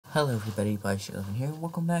Hello everybody, BioShare11 here, and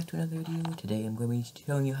welcome back to another video. Today I'm going to be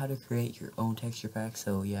showing you how to create your own texture pack.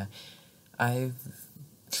 So yeah, I've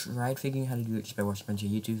tried figuring out how to do it just by watching a bunch of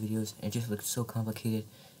YouTube videos, and it just looked so complicated,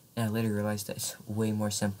 and I later realized that it's way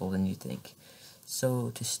more simple than you think.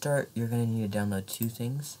 So to start, you're going to need to download two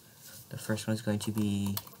things. The first one is going to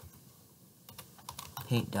be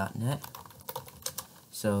paint.net.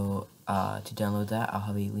 So to download that, I'll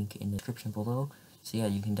have a link in the description below. So yeah,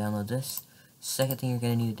 you can download this. Second thing you're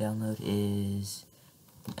going to need to download is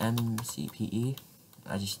MCPE.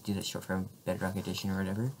 I just do that short for Bedrock Edition or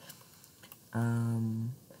whatever.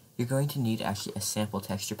 You're going to need actually a sample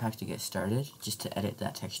texture pack to get started, just to edit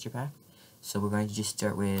that texture pack. So we're going to just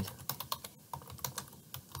start with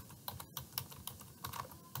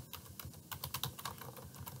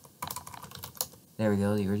there we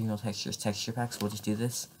go, the original texture packs. We'll just do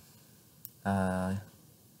this.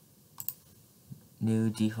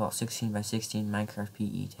 New default 16x16 Minecraft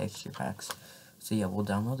PE texture packs. So yeah, we'll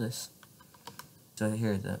download this. So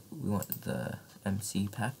here we want the MC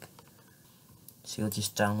pack. So you'll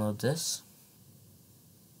just download this.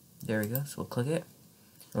 There we go. So we'll click it.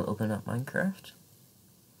 It'll open up Minecraft.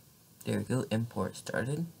 There we go. Import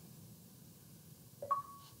started.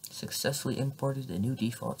 Successfully imported the new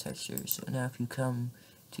default texture. So now if you come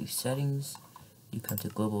to settings, you come to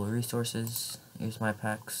global resources. Here's my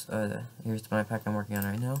packs. Here's my pack I'm working on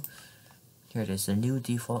right now. Here it is, the new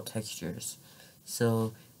default textures.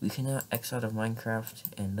 So we can now X out of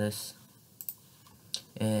Minecraft and this.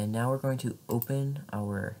 And now we're going to open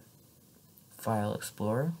our file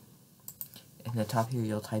explorer. In the top here,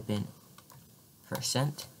 you'll type in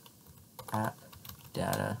 %app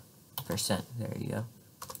data %. There you go.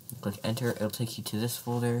 You click enter. It'll take you to this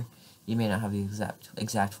folder. You may not have the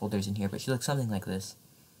exact folders in here, but it should look something like this.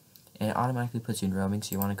 And it automatically puts you in roaming,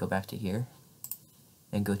 so you want to go back to here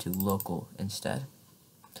and go to local instead.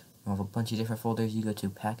 You'll have a bunch of different folders. You go to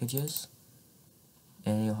packages,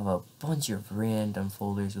 and you'll have a bunch of random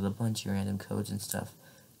folders with a bunch of random codes and stuff.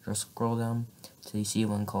 You'll scroll down till you see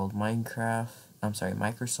one called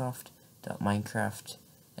Microsoft.Minecraft,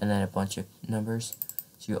 and then a bunch of numbers.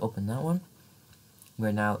 So you open that one.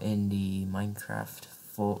 We're now in the Minecraft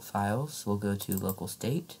files. We'll go to local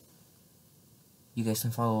state. You guys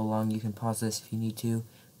can follow along. You can pause this if you need to.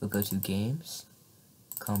 We'll go to games,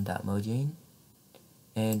 com.mojang,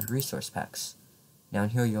 and resource packs. Now in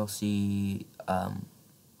here you'll see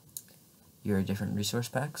your different resource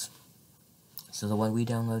packs. So the one we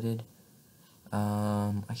downloaded,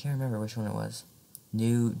 I can't remember which one it was.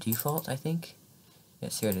 New default, I think.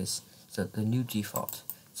 Yes, here it is. So the new default.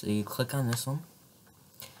 So you click on this one,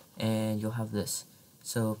 and you'll have this.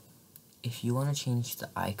 So if you want to change the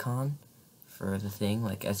icon for the thing,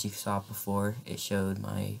 like as you saw before, it showed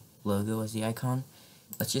my logo as the icon.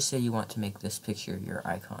 Let's just say you want to make this picture your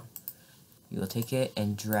icon. You will take it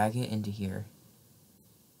and drag it into here,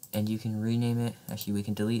 and you can rename it. Actually, we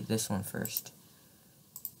can delete this one first,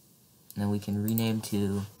 and then we can rename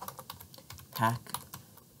to pack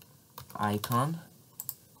icon.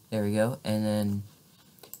 There we go. And then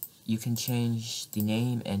you can change the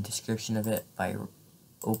name and description of it by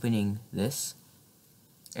opening this.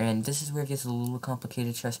 And this is where it gets a little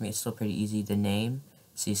complicated. Trust me, it's still pretty easy. The name,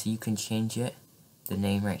 see, so you can change it. The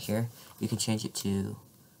name right here, you can change it to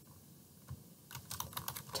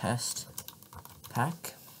test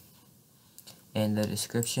pack. And the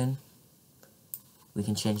description, we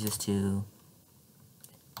can change this to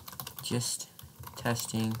just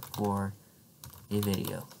testing for a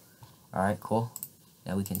video. Alright, cool.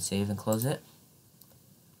 Now we can save and close it.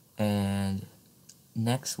 And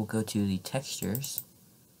next we'll go to the textures.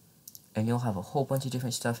 And you'll have a whole bunch of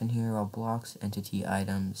different stuff in here, all blocks, entity,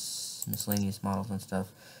 items, miscellaneous models and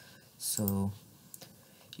stuff. So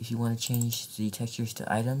if you want to change the textures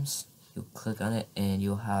to items, you'll click on it and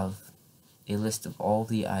you'll have a list of all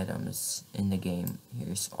the items in the game.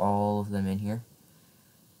 Here's all of them in here.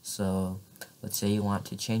 So let's say you want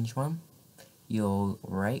to change one. You'll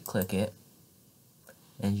right click it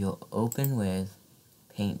and you'll open with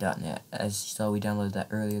paint.net. As you saw, we downloaded that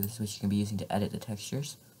earlier. This is what you can be using to edit the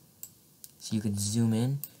textures. So you can zoom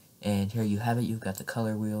in, and here you have it. You've got the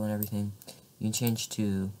color wheel and everything. You can change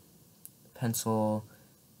to pencil,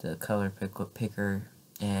 the color picker,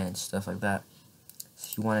 and stuff like that. So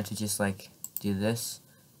if you wanted to just like do this,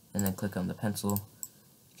 and then click on the pencil,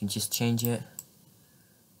 you can just change it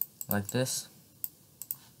like this.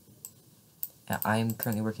 I'm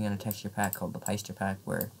currently working on a texture pack called the Peister pack,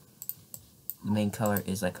 where the main color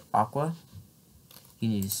is like aqua. You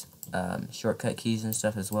can use shortcut keys and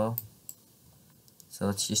stuff as well. So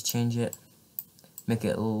let's just change it, make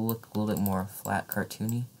it look a little bit more flat,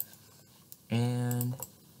 cartoony. And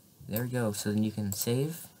there we go. So then you can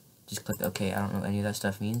save, just click OK, I don't know what any of that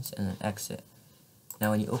stuff means, and then exit.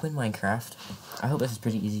 Now when you open Minecraft, I hope this is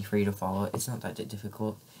pretty easy for you to follow. It's not that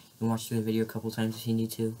difficult. You can watch through the video a couple times if you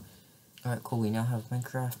need to. Alright, cool, we now have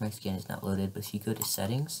Minecraft. My skin is not loaded, but if you go to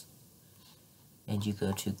settings, and you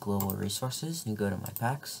go to global resources, and you go to my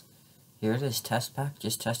packs, here it is, test pack,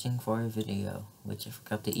 just testing for a video, which I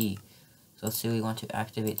forgot the E. So let's say we want to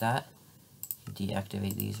activate that.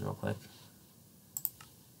 Deactivate these real quick.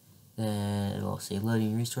 Then it'll say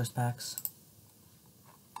loading resource packs.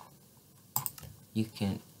 You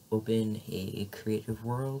can open a creative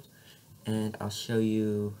world, and I'll show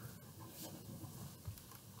you.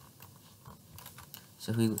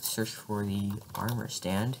 So if we search for the armor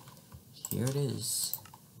stand, here it is.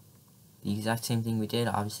 The exact same thing we did.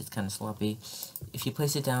 Obviously, it's kind of sloppy. If you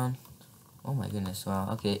place it down, oh my goodness, wow.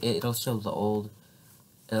 Okay, it'll show the old.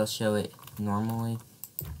 It'll show it normally,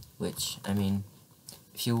 which, I mean,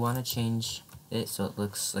 if you want to change it so it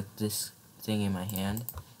looks like this thing in my hand,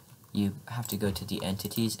 you have to go to the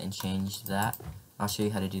entities and change that. I'll show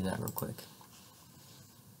you how to do that real quick.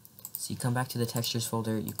 So you come back to the textures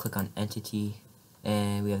folder, you click on entity,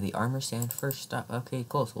 and we have the armor stand first stop. Okay,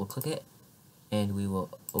 cool, so we'll click it, and we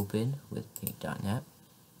will open with paint.net.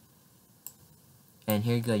 And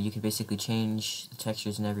here you go, you can basically change the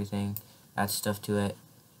textures and everything, add stuff to it.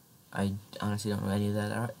 I honestly don't know any of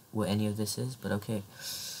that, what any of this is, but okay.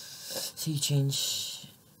 So you change,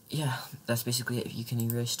 yeah, that's basically it. You can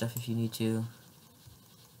erase stuff if you need to.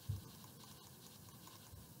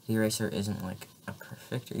 The eraser isn't like a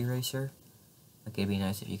perfect eraser. Like, it'd be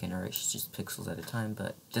nice if you can erase just pixels at a time, but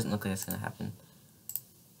it doesn't look like it's gonna happen.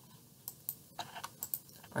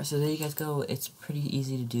 Alright, so there you guys go. It's pretty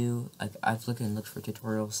easy to do. Like, I've looked for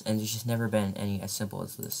tutorials, and there's just never been any as simple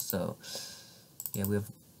as this. So, yeah, we have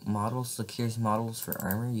models. Look, here's models for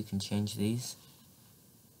armor. You can change these.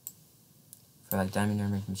 For, like, diamond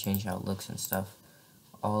armor, you can change how it looks and stuff.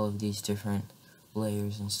 All of these different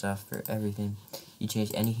layers and stuff for everything. You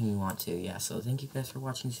change anything you want to, yeah. So thank you guys for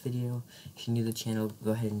watching this video. If you're new to the channel,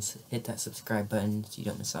 go ahead and hit that subscribe button so you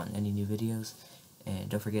don't miss out on any new videos. And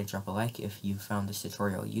don't forget to drop a like if you found this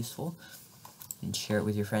tutorial useful. And share it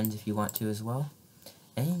with your friends if you want to as well.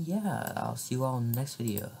 And yeah, I'll see you all in the next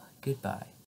video. Goodbye.